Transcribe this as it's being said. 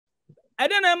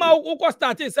don't know how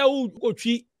start say who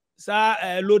tree sa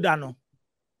loader no.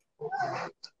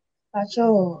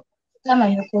 Pacho kama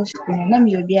yuko school na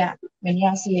mi obi a meni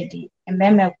ase yedi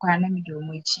embeme kwa na mi do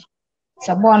mo echi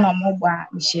sabo na mo gba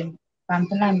mihye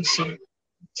pampana mihye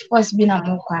sports bi na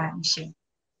mo kwa mihye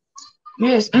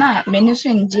yes na meni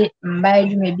so nje mba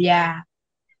adwuma bia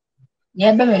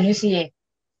ye be meni so ye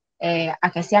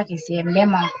akese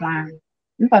mbema kwa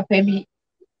mpapa bi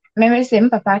me say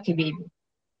mpapa ke baby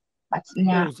but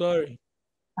nya Oh sorry.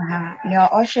 ne o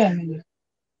hwe me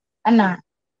ana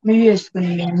me yes school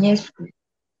me school.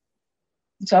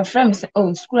 So friends,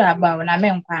 oh, school about na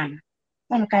men kwana.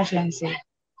 One question say,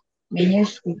 me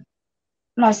school.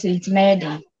 No say it made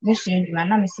Miss Induma,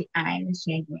 na me say I Miss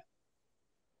Induma.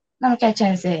 Na me catch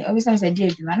and say, always say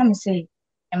dear Induma, na me say,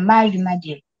 and my Induma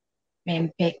dear,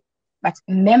 me pay. But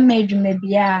men made me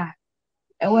be a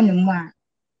one more.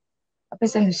 A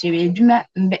person who say, Induma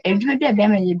be a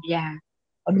bema be a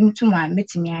or do to my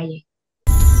meeting me.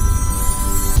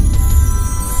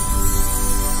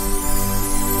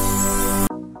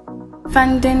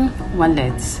 Funding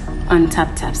wallets on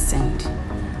TapTapSend.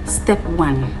 Step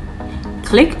 1.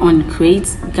 Click on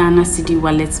Create Ghana Cedi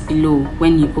Wallets below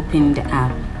when you open the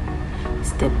app.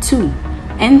 Step 2.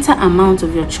 Enter amount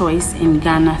of your choice in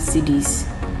Ghana Cedis.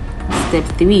 Step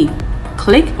 3.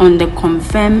 Click on the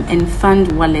Confirm and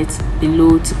Fund wallet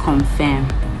below to confirm.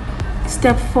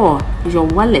 Step 4. Your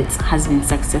wallet has been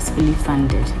successfully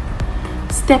funded.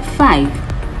 Step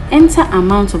 5. Enter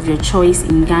amount of your choice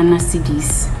in Ghana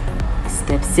Cedis.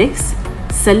 Step 6.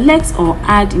 Select or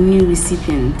add new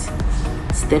recipient.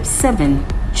 Step 7.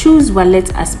 Choose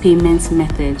wallet as payment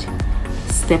method.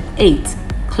 Step 8.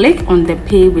 Click on the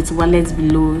Pay with Wallet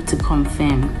below to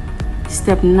confirm.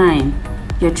 Step 9.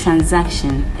 Your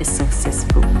transaction is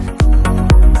successful.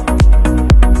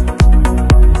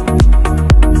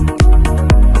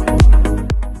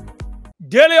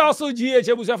 Daily also GH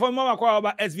ebusa for mama kwa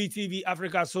about SVTV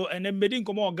Africa so and then medin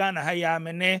komo Ghana haya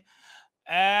mene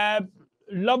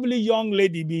lovely young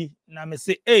lady be na me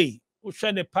say hey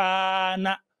uhwe ne pa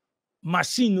na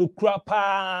machine okura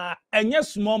pa enye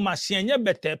small machine enye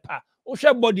better pa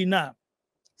uhwe body na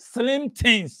slim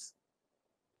things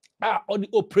all the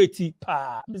operative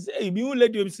pa me say hey me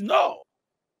lady me say no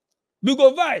we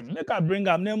go vibe make her bring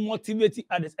am name motivate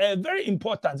others very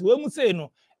important we mu say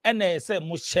no and say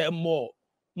mo share more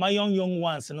my young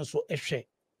ones no so ehwe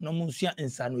no mo nsia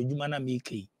nsa no adwuma na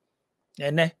make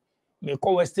ene me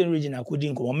call Western region akudi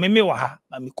nko me wa ha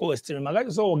ma me call Western ma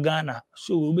like so Ghana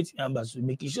so we beti amba so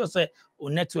make sure say o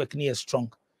network near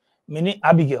strong me ni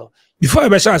Abigail before I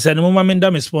be sure say no mama me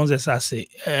nda me sponsors say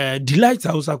Delight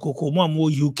House Akoko mo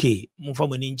UK mo fa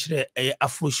mo ni nkire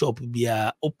Afro shop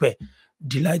bia ope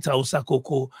Delight House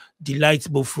Akoko Delight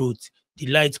Bo Fruit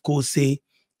Delight Kose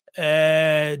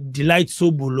Delight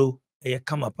Sobulo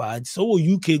come up so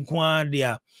UK kwa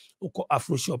dia oko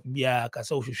Afro shop bia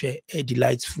kasa ohwehwe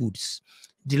Delight Foods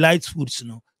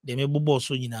no de me bobo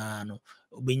so nyina no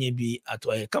obenye bi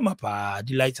ato come up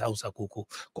Delight House Akoko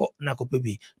ko na ko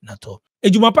pebi na to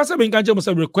ejuma pasa be nka mo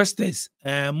say requesters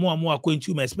mo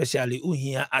akwantu especially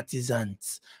uhia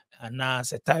artisans na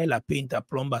se tiler painter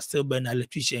plumber steel burner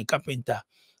electrician carpenter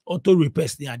auto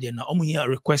repairs ni ade na omo hia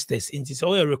requesters inti so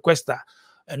we requester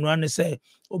and one say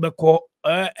obeko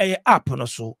app no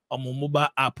so omo mobile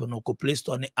app no ko Play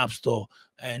Store ni App Store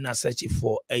na search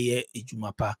for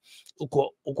ejumapa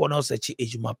uko na search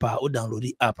ejumapa o download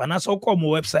the app and so ko mo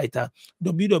website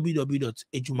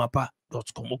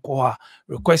www.ejumapa.com ko ha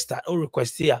requester or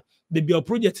request here baby your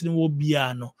project ni wo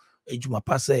bia no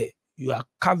ejumapa say you are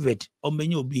covered or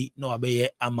many obi no abeye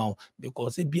amount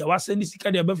because bia wa send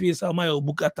sika de ba fi say ma your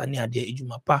bukata ni ade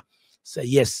ejumapa say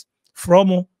yes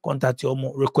from contact your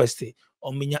request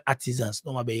or many artisans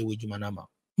no mabe we juma na ma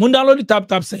mun download the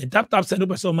TapTapSend no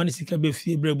person money sika be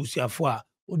fie brebusiafo a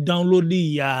o download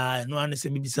ya no an say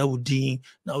bibisa udin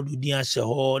na udin a share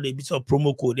ho dey be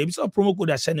promo code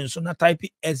a share so na type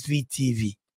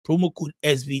SVTV promo code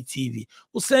SVTV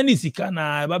o send sika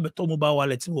na ba beto mobile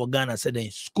wallet in Ghana say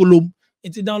den skolom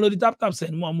enti download the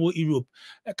TapTapSend mo Europe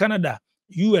Canada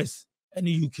US and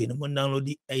the UK no one download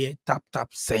the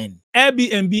TapTapSend.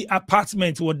 Airbnb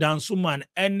apartment wo down so man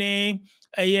any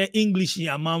English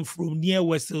amount from near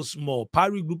Western Small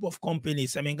Paris group of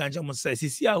companies I mean kancha mo say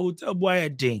sisi a hotel boy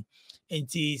den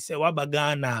enti se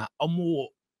wabagana omo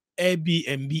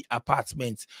Airbnb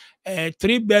apartment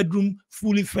 3-bedroom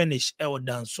fully furnished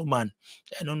down so man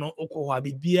no no okwa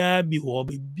bibia bi ho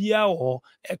bibia ho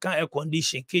air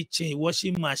condition kitchen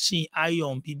washing machine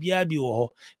iron bibia bi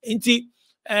ho enti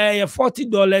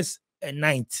 $40 a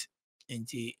night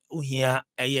enti uhia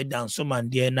down so man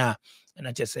there na and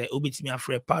I just say obit me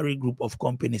after a Paris group of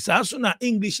companies. As soon as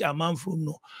English a man from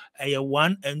no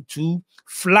 1 and 2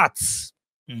 flats.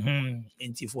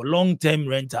 Into for long-term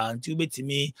rental until bet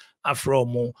me afro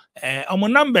more.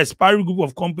 Numbers, Paris group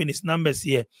of companies numbers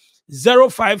here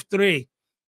 053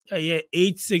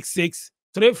 866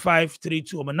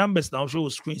 3532. My numbers now show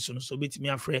screen so bet me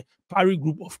after Paris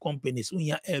group of companies. We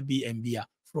have Airbnb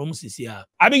from CCR.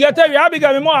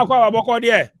 Abigail, me more akwa boko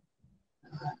there.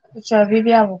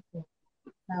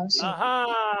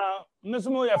 Aha,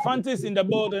 Mr. Your fantasy in the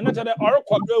building. Not the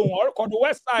Oracle the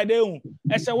west side.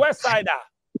 It's a west side.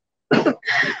 It's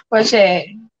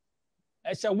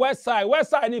a west side. West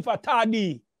side if a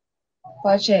tardy.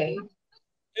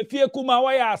 If you come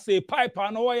away, I say pipe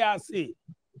and away, I say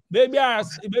baby,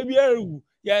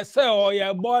 yes, sir, or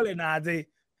you're balling at it.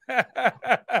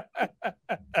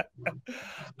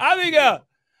 Abigail,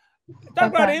 talk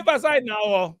about the other side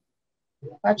now.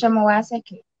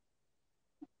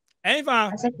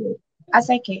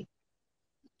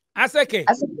 Aseke.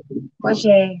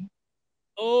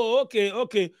 Oh,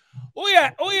 okay.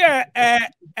 Oh yeah,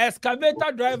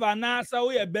 excavator driver now, so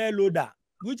we a bell loader.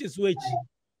 Which is which?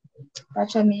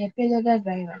 Me a payloader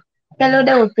driver.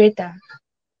 Payloader operator.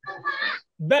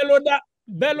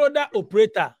 Bell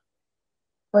operator.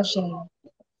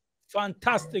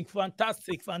 Fantastic.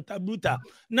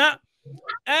 Now,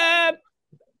 I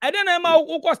don't know how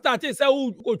we started. So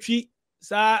who treat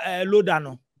loader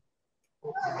no.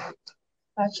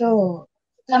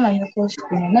 Time I go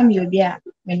school, na me obi a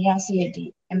many ase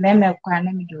edi, and me kwa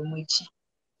na me do mo echi.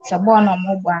 Sabo na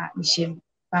mo gba mishim,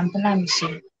 pampana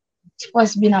mishim.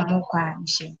 Sports bi na mo kwa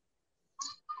mishim.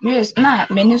 Yes, na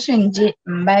menu so nje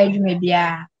mba edwuma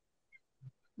bia.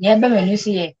 Ye be menu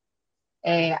so ye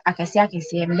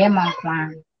akese me ma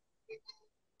kwa.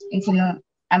 Nti no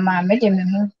ama me de me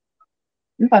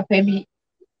hu papa bi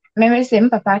me say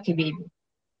papa ke baby.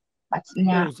 But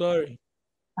nya sorry.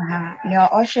 Nya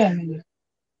ohwe me.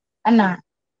 Ana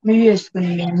me school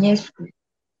me school.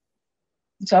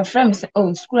 So friends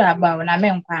school about na me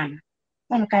nkwa na.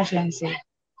 One ka say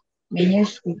me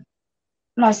school.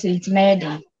 No say it made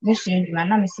me sweduma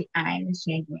na me say me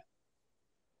sweduma.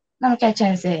 Na me ka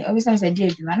say obisa say dey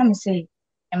eduma na me say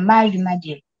emma eduma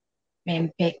dey me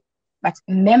mpe. But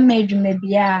mmemma eduma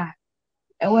bia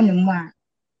e wonu mu a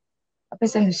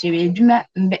apese me sweduma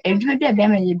eduma bia be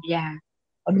ma ye bia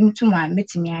odum tu ma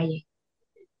metimi aye.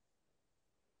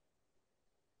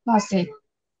 No say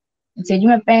it's a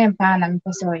juma pen pan and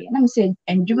sorry. And I'm saying,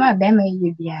 and Juma Bama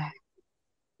you be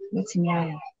with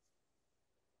me.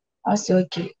 Also,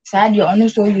 okay. Sad you only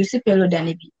so you see pelo than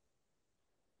it be.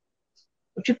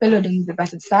 But you pelo than the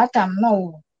best Satam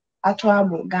no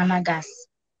actual Ghana gas.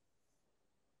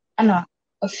 I know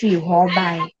a few whole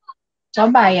by.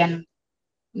 So by and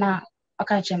now I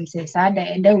catch him say, sad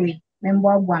that way,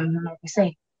 member one, no,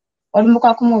 say. Or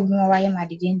Mokakumo, no, I am at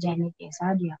the danger and it is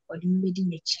idea or the meeting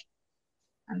nature.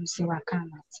 I'm say what can't.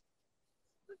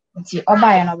 Nti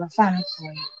oba ya no ba fa me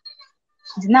for yi.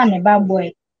 Nti na ne ba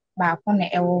boy ba ko na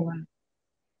ewo won.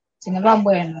 Nti ne ba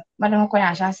boy no madam ko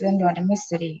ya ahase ndi o de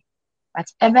mesere.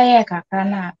 But ebe ye kakra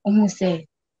na ohu say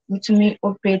mutumi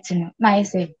operate no na I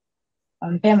say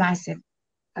on pay myself.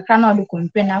 Kakra na o de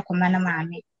kompe na akoma na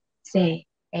maame say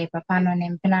papa no ne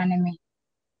mpena ne me.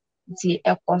 Nti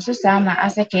ekoso sa na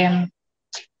aseke no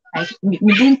like we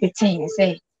didn't pretend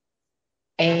say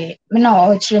me na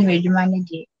o chire me adwuma ne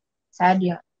de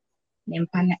sadia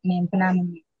nempana no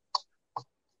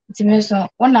nti me so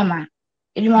wonama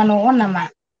edwuma no wonama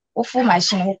wo full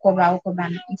machine wo koba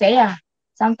no nti ya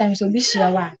sometimes obi hia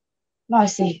wa na o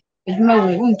say edwuma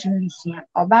we wontumi hia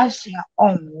oba hia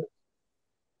onwo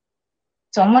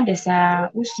so mo de sa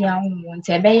wo hia onwo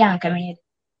nti ebe ya nka me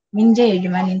nje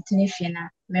edwuma ne ntini fie na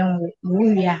me wo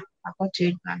wi akoto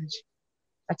edwuma no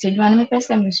but edwuma no me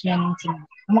pese me hia ne ntini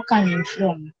mo kan me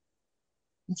from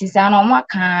nti sa na mo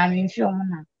kan me from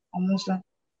na omo so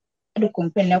do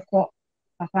compare ko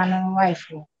papa no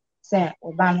wife say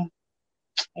oba no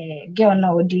girl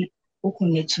na odi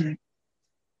okun nechi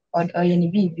oye ni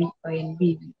bibi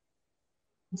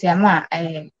nti ama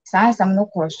san sam no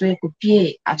ko so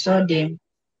ekopie aso dem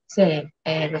say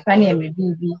papa na me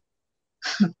bibi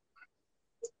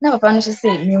na papa no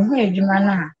say me hu edwuma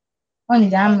na on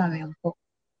ja ama me nko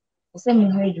say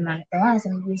me hu edwuma na wan say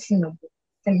me si no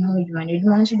say me hu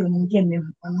edwuma no so do ni je me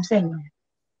on say me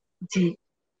nti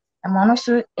amano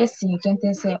so esi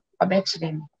kente se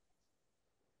obechire me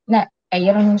na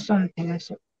eyero no so mpene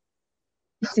so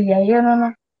si eyero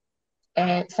no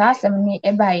saa asem ni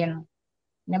ebaye no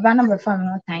ne ba na be fam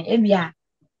no tan ebia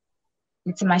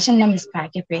nti machine na mispa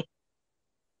kepe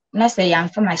na say yam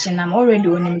fa machine na already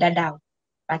onim dada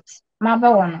but ma ba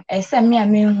wono ese me a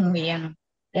me hu ye no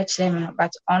le kire me no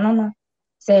but ono no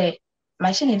say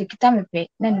machine de kita me pe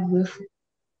na ne buefu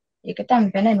e kita me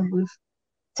pe na ne buefu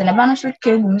se ne ba no so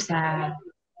kegum sa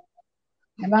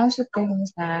ne ba no so kegum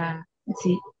sa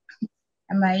nti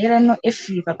ama yere no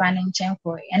efiri papa ne nchen ko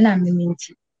e na me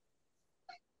minti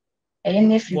e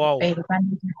ne efiri papa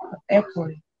ne e ko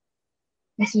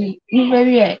nti ni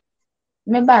bewi e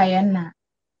me ba ye na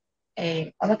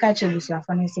obeka che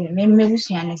busuafo ne se me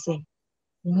busua ne se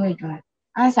me hu edwuma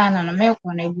ansa na no me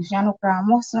ko na busua no kra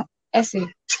mo so ese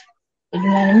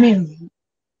edwuma ne me hu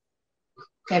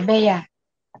ke be ya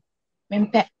me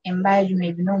mpe mba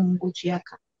edwuma bi no mu gotua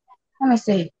ka na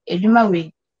se edwuma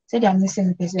we se dia me se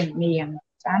me pese me ye no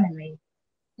sa na me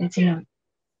nti no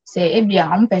se ebia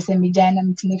am pese me gyan na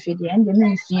mtine fede ende me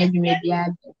nsua edwuma bia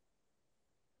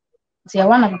nti e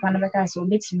wana papa no beka se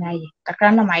obetimi aye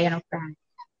kakra na ma ye no kra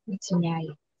betimi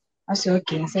aye aso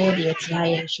okay say ye de ti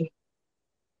aye hwe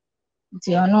nti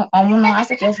ono omo no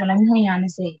asekefo na hu ya ne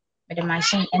say me de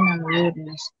machine na mo road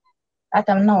no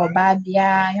atam na oba bia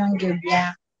younger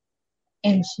bia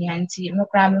ensua nti me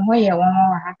kra me ho ye won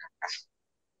wa haka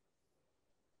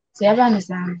ti aba ne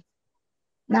sa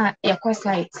na ye ko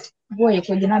site bo ye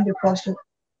ko gina Becoz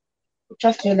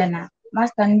traffic na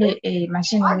master nde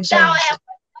machine no she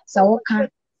sa wo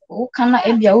kan na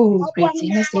ebia wo operate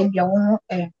ne say ebia wo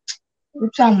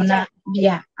utu amuna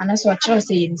bia anaso chiro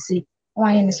say yinsi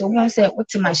wan yin so won say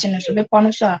uti machine so be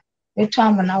pono so a utu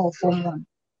amuna wo fom won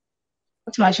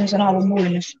uti machine so na wo bu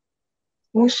ni so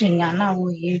wo sunya na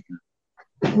wo ye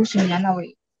wo sunya na wo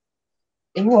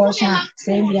e wo sha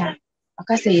say bia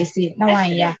aka say yesi na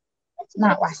wan ya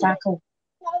na wasaka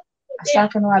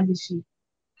asaka no abisu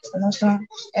no so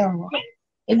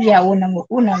e bia wo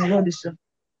na road so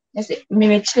say me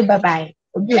me chiri bye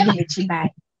obi me chiri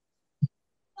bye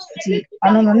ti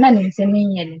ono no na ne nsem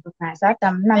nye le papa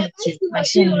satam na mti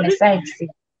machine na side si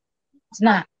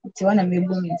na ti wana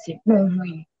mebu nti no hu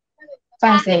yi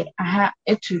fan say aha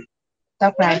etu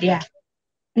takrade a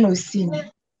na si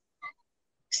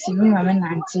mi mama na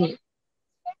nti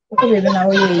ko be na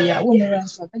wo ye ya wo no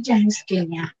ranso ba je mu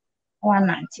skin ya wa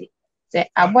na nti say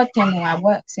abotem wa abo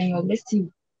sen obesi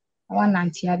wa na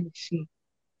nti a bi fi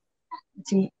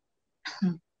nti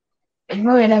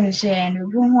mo we na mi share no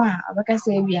bu hu a obaka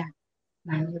say bia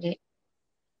na ndre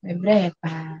me bre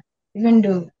pa even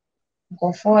though go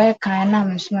kan na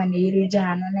msuma na yiri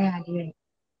ja no na ya de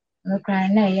no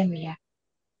kan na ye me ya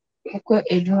ko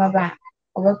edwuma ba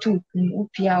obotu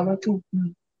upia obotu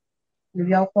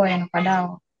bi akọ ya nkwada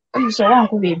o obi so wan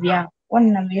ko bebi a won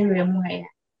na me yere mu ya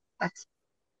but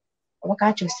oboka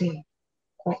cho say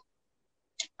ko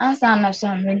ansa na so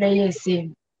me le ye say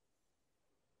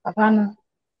papa no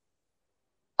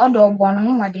odo ogbo no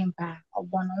mo de mpa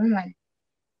ogbo no mo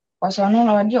oso no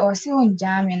na odi o si on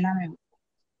jam na me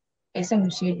ese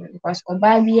musuedo because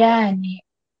oba bia ni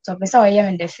so pesa o ye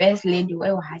the first lady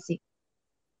we wa hase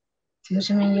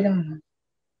musume yire mu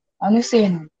onu say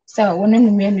no so wonu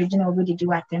no me no gina obi didi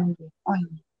watem do on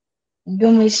ndo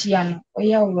mo hia no o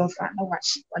ye wo fa na wa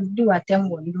shi o didi watem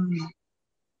wo ndo mo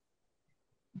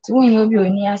ti won ye obi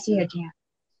oni ase ye dia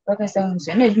o ka say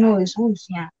musu na edwuma we so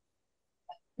usua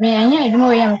me anya edwuma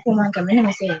we ya ko man ka me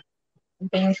ne say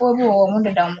mpanyimfo bi wo mo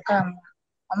deda mo ka mo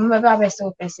omo be ba be se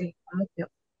o pese omo pe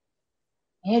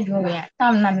edwuma we ya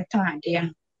tam na me ton ade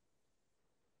no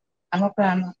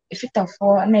anokra no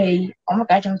efitafo na yi omo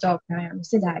ka chom so opere me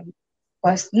se dadi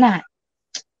because na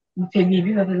mpe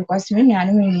bibi because me nua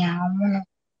no omo no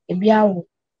ebi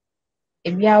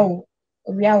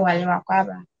awo ale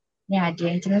wakwaba ni ade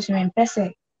nti no so me mpese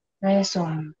me so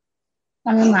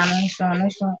na me ma no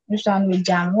so no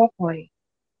jam wo ko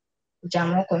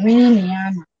me ni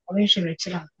ya na obi hwere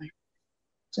kira ko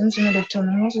so me de to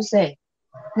no so say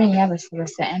me nya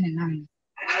bese ene na me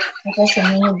ko so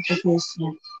me ni buko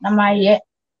so na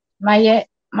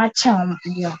ma cham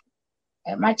yo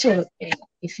ma che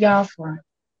ifiafo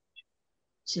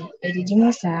chi edidi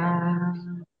mo sa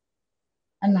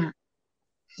ana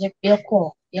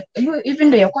yeko even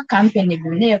though yeko campaign bi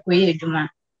na yeko ye eduma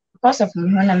because of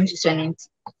me na me so nti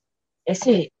e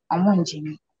say omo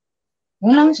njimi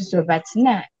na me so but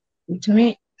na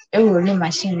utumi ewori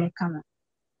machine kama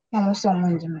na mo so omo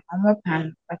njimi omo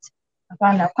pan but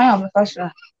apa na kwan obo so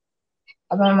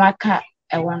obo maka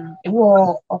ewo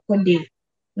ewo okode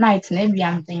night na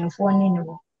bia mpanyimfo ni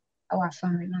wo awa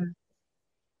family na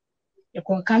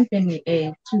yeko campaign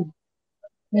 2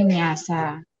 ni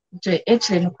asa to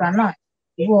echere no kra na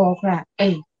wo kra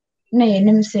na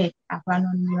yenim say akwa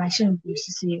no ni machine bi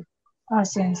sisi o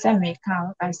se me ka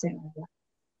o ka se no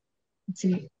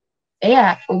nti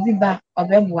a obi ba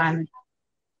obeboa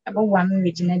me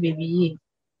regina baby ye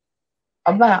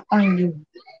Oba on you.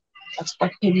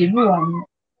 But baby one.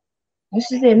 You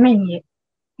see the many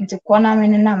into corner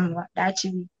many number that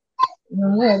you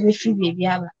know we should be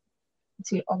aba.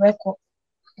 Nti obeko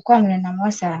kwamne na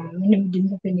mwasa mini bidi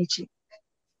mpenichi.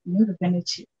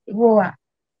 Mpenichi. Iwo a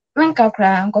menka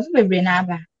kra nkofu bebre na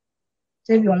aba.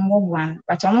 So bi ombo buan,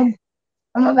 but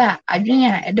omo ba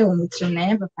adwene a ede omutru na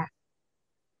ye papa.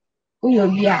 Uyo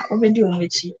bi a obedi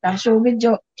omechi, ta so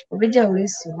obeja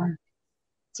wesi wan.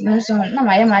 Timi so na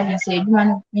ma ye ma adwene se adwuma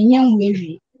no menye nwe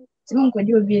wi. Timi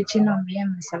nkodi obi echi na me ye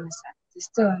msamasa.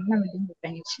 Still na me dimbo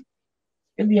panichi.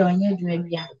 Ebi onye adwuma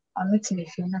bi a, ono timi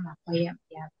fi na makoye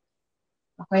ya.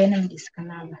 Makoye na me disika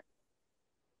na aba.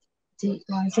 Ti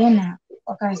wanse na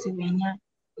oka se benya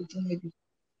adwuma bi.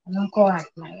 Ano ko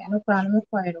apply, ano ko ano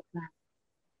ko aeroplan.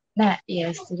 Na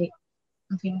yesterday,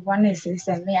 mpimfo na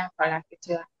esese me akwala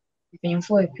ketewa.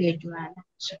 Mpimfo epi adwuma na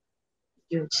so.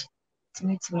 Yochi.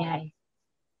 Timi ayi.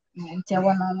 Nti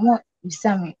wana mo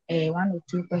bisame 1 or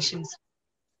 2 questions.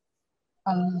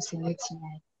 Almost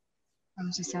timi.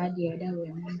 I'm so sad the other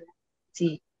way.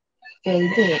 Ti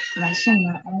the machine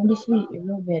na only free a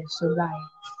little bit so by.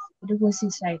 We go see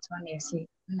site one say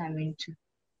na me too.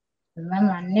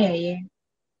 Remember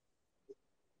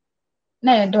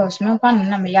na ye dos me kwa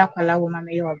na me yakwala wo ma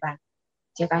me yoba.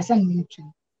 Ti ka say me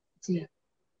too. Ti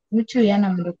me too ya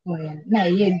na me ko ya na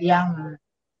ye bia ho.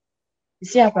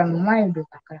 Isi akwa me mai do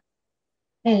kakra.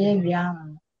 Na ye bia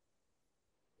ho.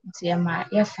 Ti ya ma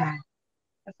ye fa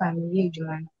me ye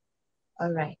djuma.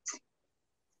 All right.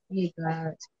 Ye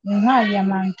djuma. Nwa ya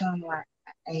man ton wa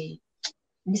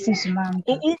business man.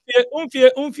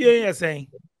 Umfie yes saying.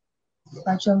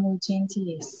 Patrol 20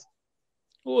 years.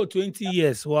 Oh, 20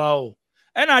 years. Wow.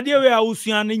 And idea where I was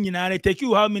young in it take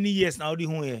you how many years now the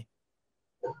home?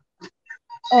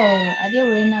 Oh, I did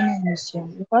win an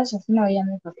mission because of no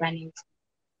young papa.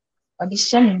 Or the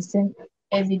shamings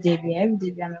every day, I'm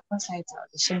a concert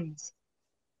of the shamings.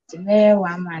 To me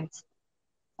 1 month.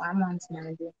 1 month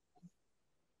now.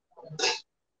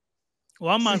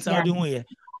 1 month now the home.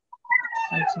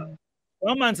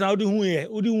 1 month now the home.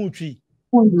 Who the tree?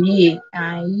 Ye.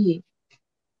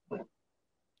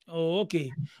 Oh,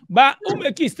 okay. But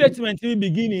make a statement in the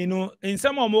beginning, you know, in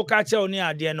some of more catcher on the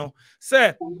idea, no,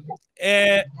 sir.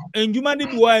 And you money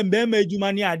boy and be made you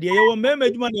money idea, you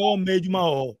made money or made you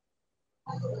more.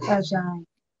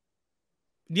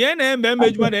 The end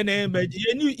made money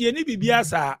and you need to be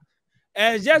as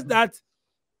just that,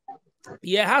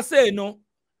 has say no,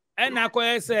 and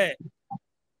I say,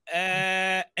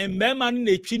 and man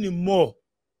they chin more,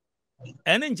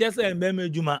 and then just a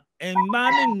meme juma, and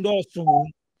man in those.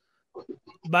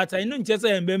 But I know just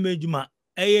a meme juma,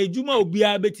 a juma will be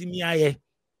a bit me aye.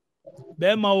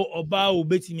 Bema oba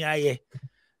obetimi aye.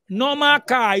 Normal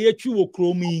car ye twi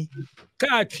okromi.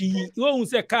 Car twi, won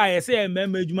say car ye say emma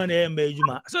adwuma na emma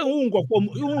adwuma. So won nkofo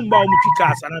won ba omu twi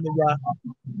car sana me ba.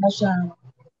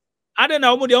 Ade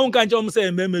na omu de won kan che omu say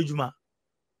emma adwuma.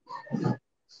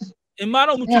 Emma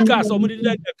na omu twi car so omu de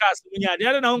car so nya.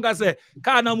 Ade na won ka say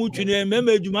car na mu twi na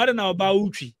emma adwuma ade na oba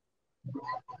utwi.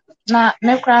 Na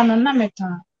me kra no na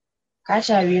meton. Ka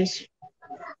cha wiesu.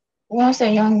 Once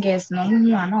a young girls no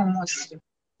no almost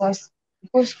because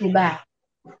school ba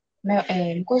me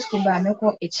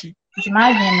ko echi nti ma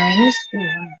adwen no any school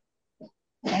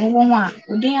no won a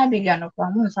udin abega no kwa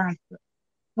mo fa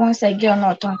once a girl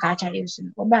no ton ka cha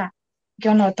yesu oba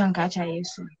girl no ton ka cha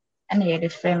yesu ana ye the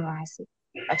friend wa ase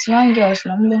but young girls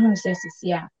no mo hu say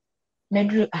sisi a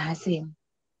medru ase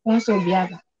once obi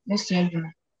aba me su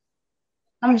adwuma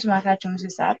am so ma ka chom say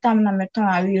sa tam na meton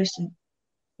awi yesu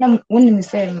na woni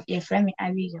say your friend me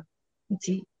abiga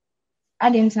nti I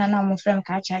didn't know my friend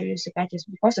catch I used to catch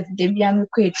because of the biam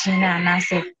quit and I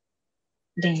said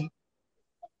then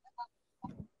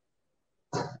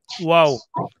Wow.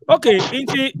 Okay,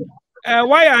 inti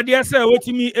why are there say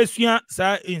wetimi esua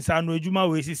sa insano adwuma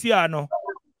we sisi ano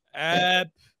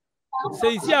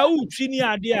say sia utwi ni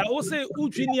ade a wo say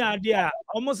utwi ni ade a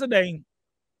omo se den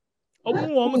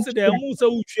omo se den omo se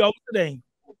utwi omo se den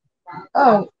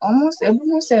oh almost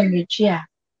everyone said me chia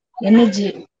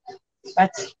energy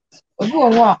but obi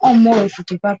wo omo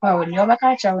futu papa o ni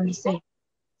obaka cha wo ni say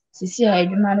sisi a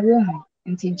adwuma no we hu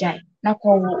nti jai na ko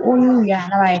onu ya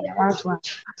na wa ya wa to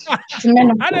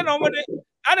timeno ade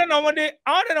no mo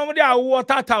de awo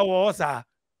tata wo sa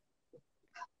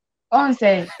on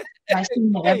say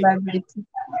machine evaluate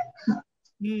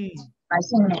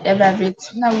machine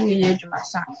evaluate na we ye adwuma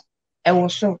sa e wo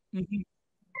so e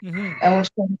wo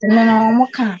so timeno mo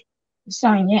ka so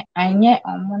anye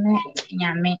omo ne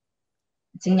nyame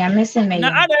nti nyame se me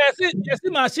na ade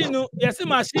yesi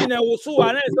machine e wo so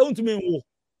wa na se untumi wo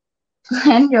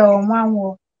ndio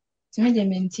mamwo me de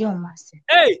menti o mase.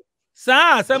 Hey,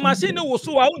 sa machine wo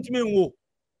so wa untimi nwo.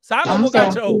 Sa no mo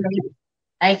ka chero.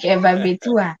 Like eba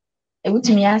betu a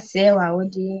ebutumi ase wa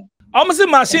wodi. Omo se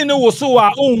machine wo so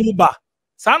wa unwu ba.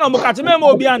 Sa no mo ka cheme ma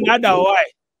obi an ada o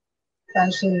ai.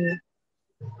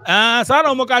 Sa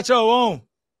no mo ka chero won.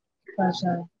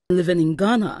 Living in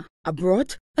Ghana,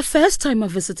 abroad, a first-timer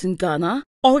visiting Ghana,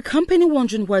 or a company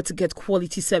wondering where to get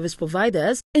quality service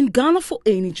providers in Ghana for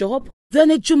any job, then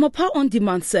Ejumapa On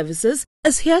Demand Services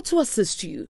is here to assist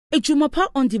you. Ejumapa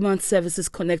On Demand Services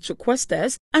connect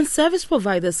requesters and service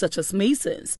providers such as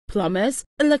masons, plumbers,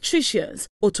 electricians,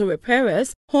 auto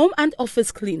repairers, home and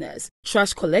office cleaners,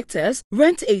 trash collectors,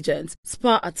 rent agents,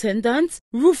 spa attendants,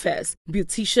 roofers,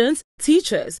 beauticians,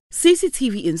 teachers,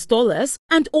 CCTV installers,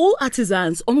 and all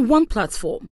artisans on one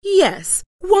platform. Yes,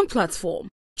 one platform.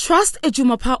 Trust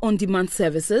Ejumapa On Demand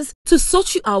Services to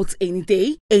sort you out any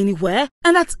day, anywhere,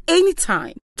 and at any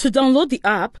time. To download the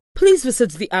app, please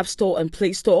visit the App Store and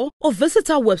Play Store or visit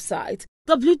our website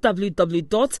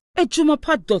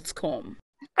www.ejumapa.com.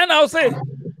 And I'll say,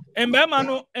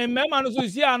 Mbemano so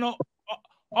si ano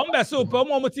ombe so pe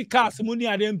mo ti cars mu ni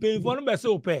ade mpen fo no be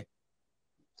so pe.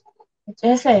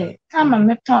 Say, time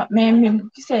me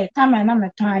say time na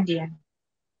meton ade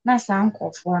na san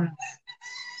kofo no.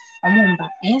 Omumba,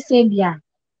 say bia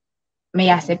me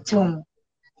accept mo.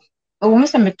 O mo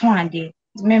se meton ade,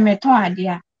 me meton ade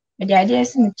a me de ade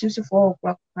esi me 2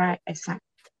 o'clock pra esa.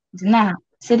 Na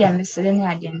say dem me sele ni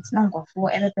ade na nkofo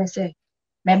ebe pese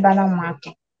me ba na mo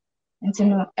ato. Nti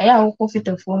no eya wo ko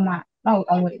fitofo ma na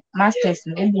on masters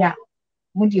no bia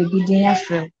mo de obi din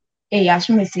afre.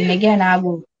 Asumesi ne ge na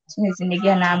abo, asumesi ne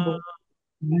ge na abo.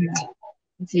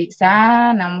 Nti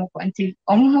sa na mo nti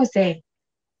omo say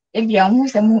ebia omo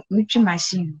say mo twi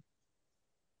machine.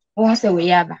 Won say we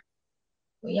yaba.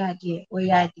 We yade.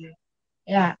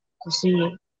 Ya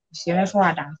kusiye for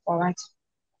adam for what.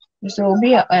 So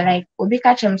obi like obi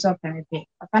catch himself and pe.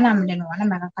 Papa na me no na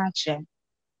maka catch him.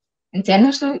 Nti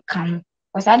eno so kan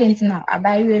was I didn't know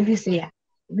about you be say ya.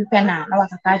 Obi pe na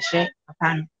waka catch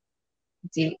papa no.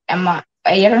 Nti ema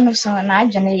yero no so na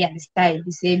agene ya style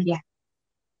bi say bia.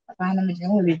 Papa na me dey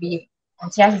no be.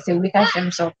 Nti as say obi catch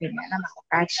himself na maka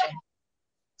catch him.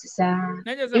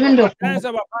 Even though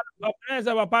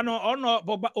papa no ono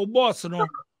o boss no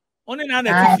oni na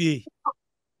na tifie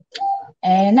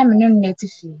na me no na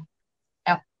tifie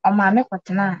o ma me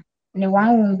kwotena ne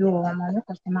wan won bi o ma me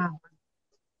kwotena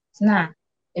na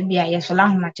e bia ye so la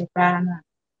homa chepra na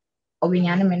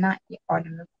obinya ne me na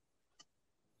odem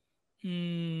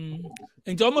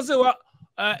nti omo se wa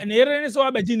ne yere ne so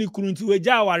abaji ni kuru nti we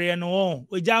ja aware no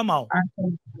we ja ma o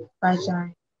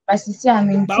basisi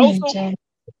aminti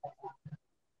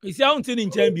isi ahun tin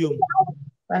nchen biom.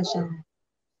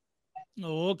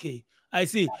 Oh, okay. I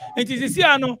see. And sisi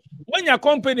ano when your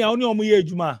company oni omo ye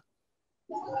adwuma.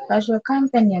 Passion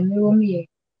company me wo me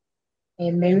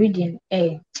Meridian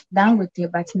Dangote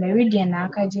but Meridian na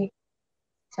akaje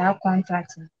sa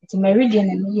contract. It's Meridian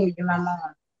na me ye adwuma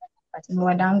ma but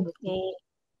me Dangote.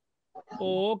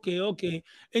 Oh, okay.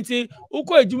 Nti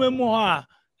uko adwuma mu ho a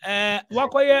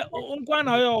wakoye nkwa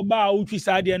na ye oba a utwi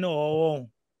sade na o.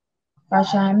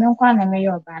 Passion me nkwa na me ye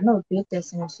oba na o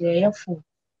peters no so ye full.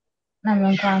 Na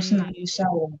me nkwa so na sha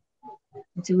wo.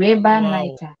 Nti we ba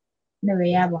night na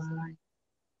we ya ba mo.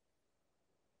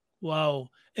 Wow.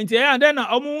 Nti ya den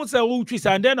na omo se wo utwi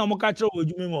sade den na omo ka kire wo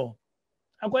adwuma mu.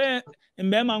 Akoye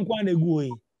mbema nkwa na egu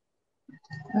oyi.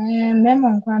 Mbema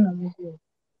nkwa na egu.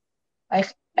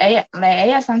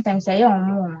 Like sometimes I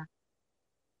omo.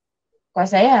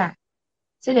 Cause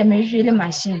say the measure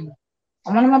machine.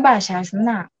 Omo no ba chance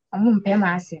na omo mpe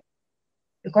ma ase.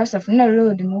 Because of no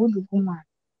road no would kuma.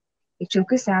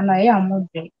 Echukusa no omo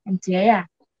dre. Nti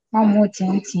na omo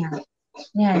tintia.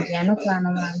 Ya no kwa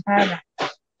no man para.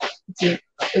 Nti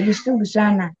ebusu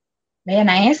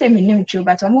na yense minim chu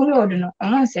but omo road no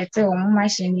omo sete omo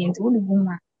machine nti would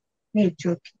kuma na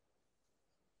echuku.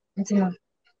 Nti no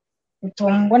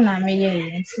Tombo na me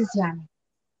ye nsisi ame.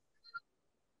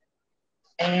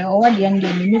 Owa de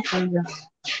ande mini program.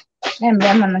 Na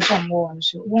mbe ma no so mo won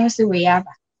so. Won se we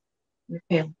yaba. Me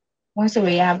pe. Won se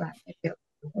we yaba. Me pe.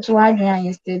 So wa dwen an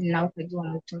yesterday na wo pedi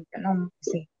won mutum. Na mo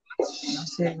se. No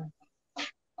se.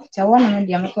 Ta won no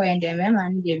de me ko ende me ma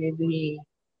no de bebre.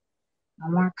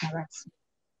 Mama karat.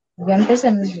 Gam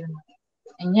pese me do.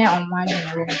 Enye omo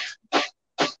adwen wo.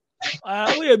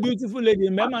 We a beautiful lady,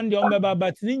 man, the omeba,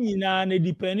 but Nina,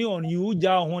 depending on you,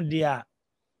 Uja Hondia.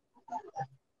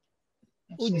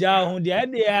 Uja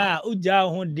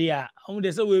Hondia.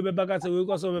 They say we be back as we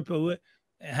go so we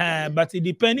but it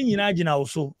depending in Agina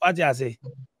also. What I say.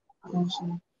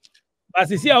 But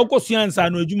see, I go see answer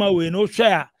no Juma we no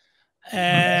share.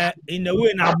 in a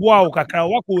way na boa wo kakra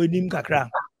wako enim kakra.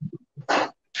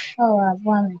 Oh,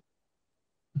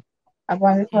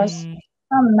 Abwan because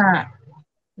I'm not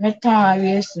meton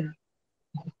awiesi.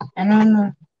 Eno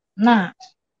no na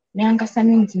me ankasa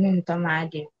me ntimi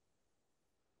ntomade.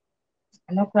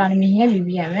 Eno kura no me hia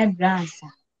bibi a me bransa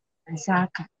ansa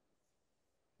aka.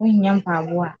 Wo hia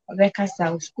mpaabo a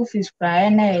obekasa school fees kura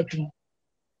na edin.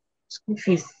 School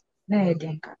fees na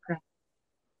edin kakra.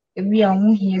 Ebi a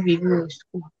wo hia bibi wo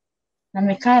school. Na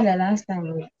me ka the last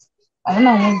time we.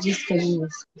 Ona mo just school.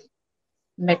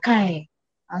 Me kai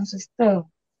I'm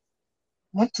still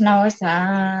what now sa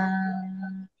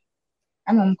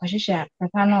ama mkwashisha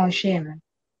papa na oshema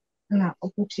na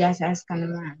okutu ya sa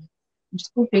scan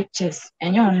school pictures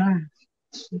enyo no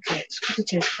okay school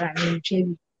pictures fra me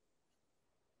chebi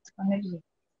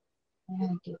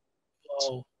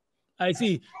Oh, I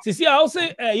see. See, I'll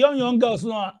say young girls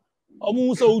no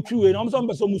omu so utwe na omu so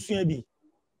mbeso musua bi.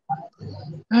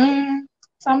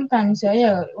 Sometimes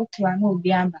yeah okay I know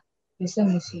obi aba pese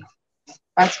musu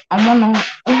but omo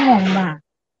ma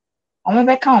omo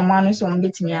be ka omo no so omo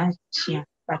betimi ahia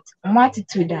but omo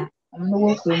attitude a omo no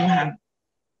wo ko ni ha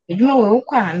eduma wo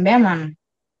kwa mbema no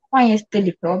kwanye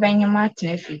steady pro benye ma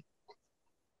atnefi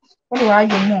what do I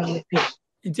do more pe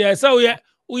Nti esa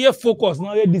we focus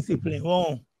na we discipline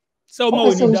oh so omo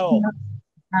we ni da o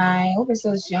ai o pese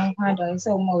osuan kwa do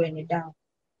so omo we ni da.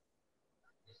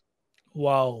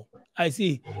 Wow, I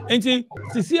see. Nti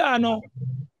sisi ano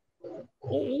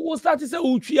we start say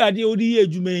utwi ade odi ye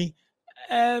adwuma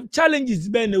challenges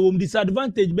ben wo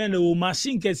disadvantage ben wo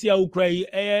machine kesi a ukrai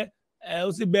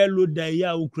o se be load da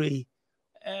ya ukrai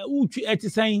utwi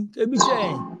etisan ebi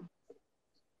che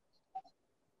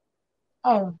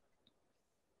Oh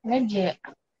maybe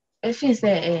if you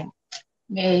say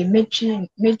metri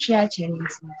change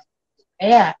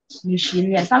yeah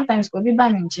usually sometimes go be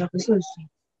ban nche ko so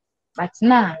but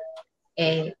na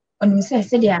on say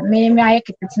dia me aye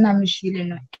kepeti na usually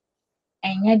no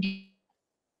enya di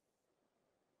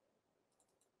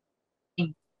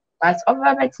but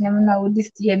over betinem na wo this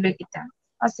year bekita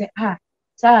I say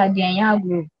sa dia enya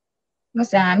agro no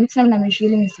say mitim na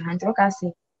usually miss hand o ka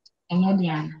say enya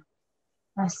dia na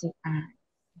I say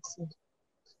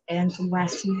and to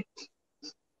was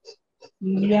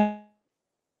yeah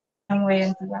I'm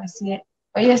waiting to see it.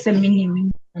 Oh yes a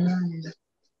minimum.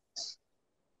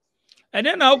 and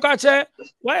then now catch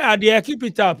why are there keep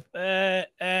it up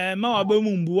ma wa be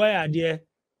mumbu why are there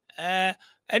and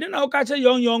then now catch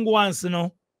young ones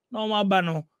no ma ba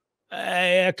no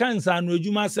cancer no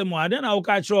adwuma sem and then now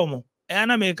catch omo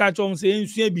na me catch omo say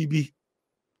nsua bibi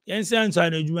yense ansa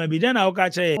no adwuma bi then now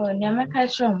catch Oh ne me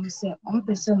catch omo say omo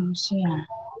pese musua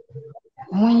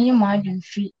mon yi mo adun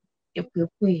fi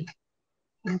epekwe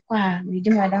nkwa we di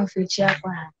madam fi chi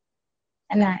akwa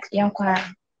na yankwa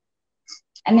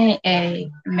ane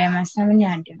mema samni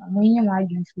ade mon yi mo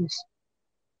adun fi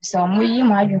so mo yi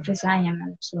mo adun fi anya na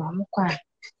so mo kwa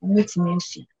mo timi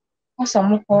fi so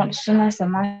mo ko so na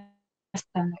sama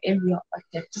stand every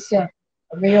other so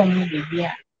we yo mo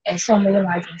bibia so mo yi mo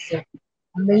adun fi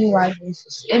mo yi wa adun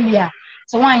fi ebia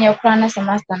so wan ye kra na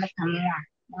sama stand kan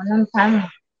wa non pan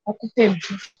okupe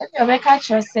bi e catch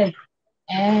yourself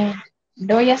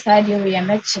do ya side we ya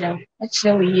mechire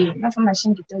we ye na for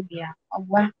machine gito bia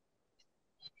ogwa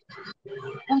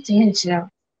ati mechire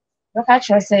do catch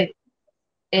yourself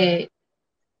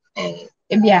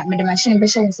ebia me the machine be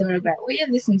share nsem reba we ye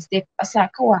this mistake asa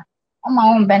kawa ama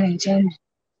won ban change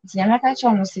ti ya catch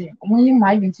on say omunyi ma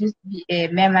adwin bi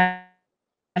mema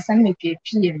asan me pie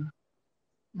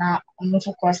na omo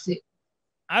focus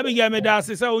Abigail me da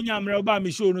se onya mre ba me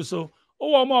show no so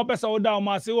wo mo opesa wo da o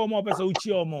ma se wo mo opesa wo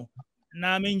chi o mo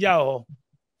na me nja ho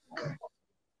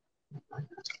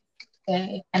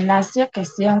and last year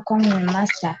kesian kom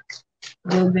master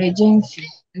do be jenfi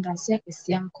and last year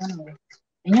kesian kom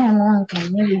enya no anka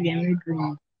nye bi me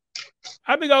do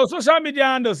Abigail social media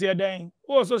handles here then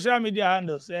social media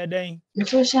handles here then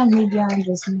social media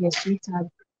handles in the Twitter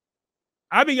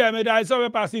Abigail me da so we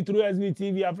pass it through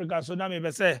SBTV Africa so na me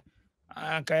be say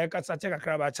anka ka sa check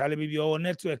akra chale bi o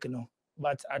network no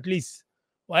but at least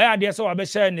why are there so we be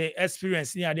share the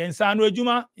experience ni ade nsa no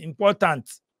adwuma important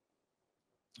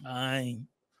ai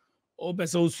o be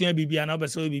so sua bibia na o be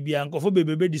so bibia nkofo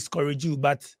bebe discourage you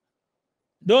but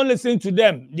don't listen to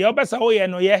them the opesa o ye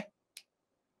no ye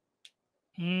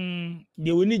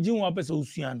they will need you opesa o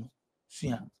sua no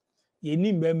sua ye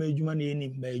ni mba ma adwuma na ye ni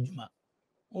mba adwuma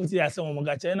o ti ase mo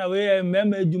ga che na we mba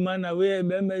ma adwuma na we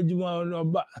mba ma adwuma no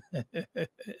ba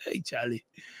hey Charlie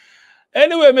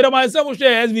anyway me da myself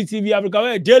share SBTV Africa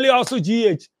we daily also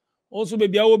GH Also,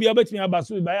 baby, I will be able to me about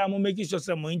so by I'm making sure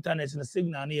some more internet and the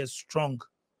signal is strong.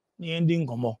 The ending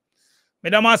come on.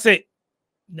 Madam, I say,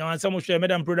 now some share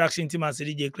Madam production team as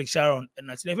DJ Click Sharon and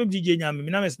that's never DJ Nyami.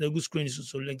 Now it's the good screen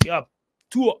so link you up.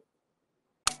 Two.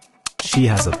 She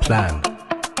has a plan,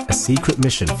 a secret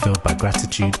mission filled by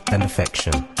gratitude and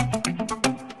affection.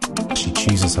 She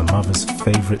chooses her mother's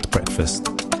favorite breakfast,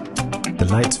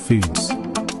 Delight Foods,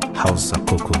 House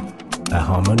Cocoa, a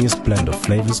harmonious blend of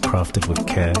flavors crafted with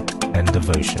care and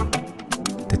devotion.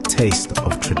 The taste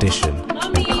of tradition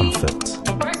and comfort.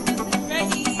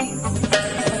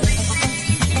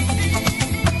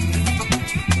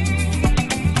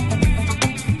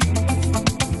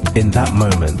 In that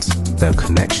moment, their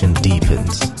connection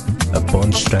deepens, a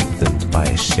bond strengthened by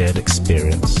a shared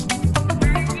experience.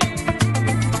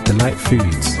 Delight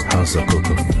Foods, House of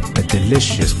Cocoa, a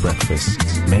delicious breakfast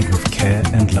made with care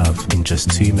and love in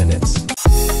just 2 minutes.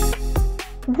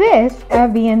 This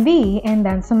Airbnb in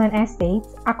Dansoman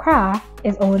Estates, Accra,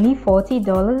 is only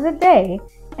 $40 a day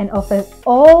and offers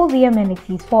all the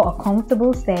amenities for a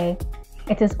comfortable stay.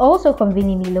 It is also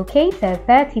conveniently located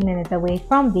 30 minutes away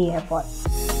from the airport.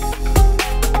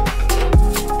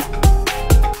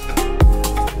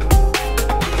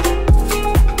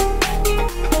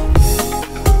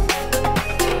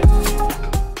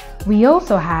 We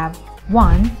also have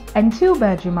 1 and 2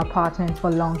 bedroom apartments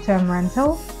for long-term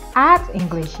rental at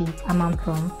Englishi,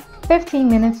 Amamprum, 15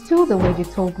 minutes to the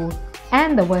Wejito booth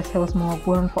and the West Hills Mall,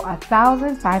 going for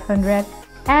 1,500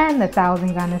 and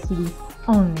 1,000 Ghana cedis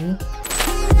only.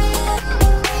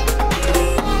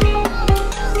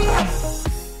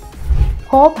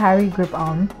 Call Parry Group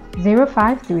on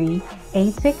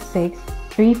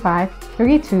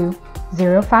 053-866-3532,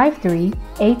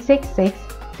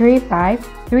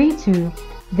 053-866-3532.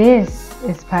 This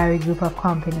is Parry Group of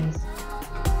Companies.